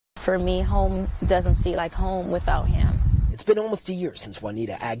For me, home doesn't feel like home without him. It's been almost a year since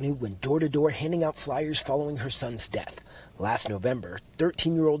Juanita Agnew went door-to-door handing out flyers following her son's death. Last November,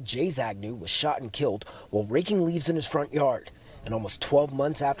 13-year-old Jayz Agnew was shot and killed while raking leaves in his front yard. And almost 12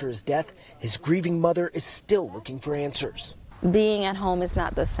 months after his death, his grieving mother is still looking for answers. Being at home is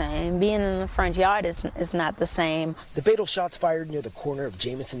not the same. Being in the front yard is not the same. The fatal shots fired near the corner of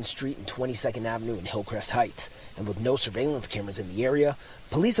Jamison Street and 22nd Avenue in Hillcrest Heights. And with no surveillance cameras in the area,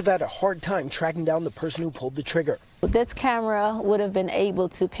 police have had a hard time tracking down the person who pulled the trigger. This camera would have been able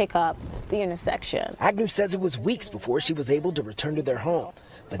to pick up the intersection. Agnew says it was weeks before she was able to return to their home.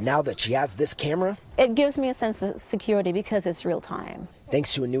 But now that she has this camera, it gives me a sense of security because it's real time.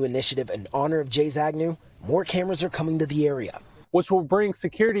 Thanks to a new initiative in honor of Jayz Agnew, more cameras are coming to the area, which will bring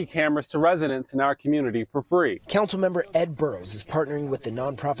security cameras to residents in our community for free. Councilmember Ed Burrows is partnering with the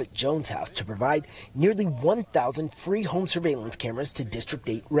nonprofit Jones House to provide nearly 1,000 free home surveillance cameras to District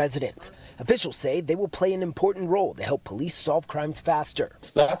 8 residents. Officials say they will play an important role to help police solve crimes faster.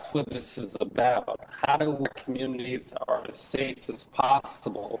 That's what this is about. How do our communities are as safe as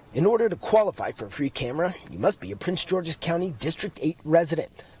possible? In order to qualify for a free camera, you must be a Prince George's County District 8 resident,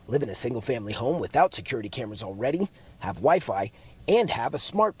 live in a single-family home without security cameras already, have Wi-Fi, and have a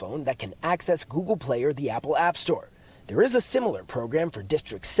smartphone that can access Google Play or the Apple App Store. There is a similar program for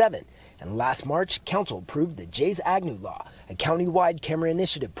District 7, and last March, Council approved the Jayz Agnew Law, a county-wide camera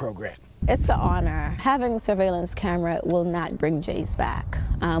initiative program. It's an honor. Having a surveillance camera will not bring Jayz back.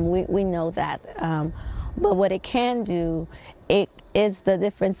 We know that. But what it can do, it is the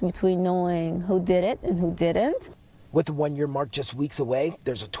difference between knowing who did it and who didn't. With the one-year mark just weeks away,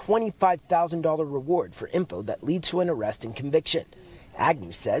 there's a $25,000 reward for info that leads to an arrest and conviction.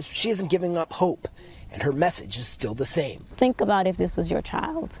 Agnew says she isn't giving up hope, and her message is still the same. Think about if this was your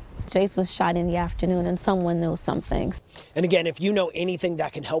child. Jayz was shot in the afternoon and someone knows something. And again, if you know anything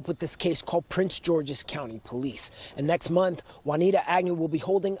that can help with this case, call Prince George's County Police. And next month, Juanita Agnew will be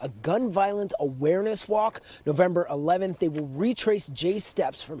holding a gun violence awareness walk. November 11th, they will retrace Jay's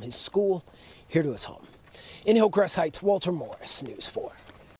steps from his school here to his home. In Hillcrest Heights, Walter Morris, News 4.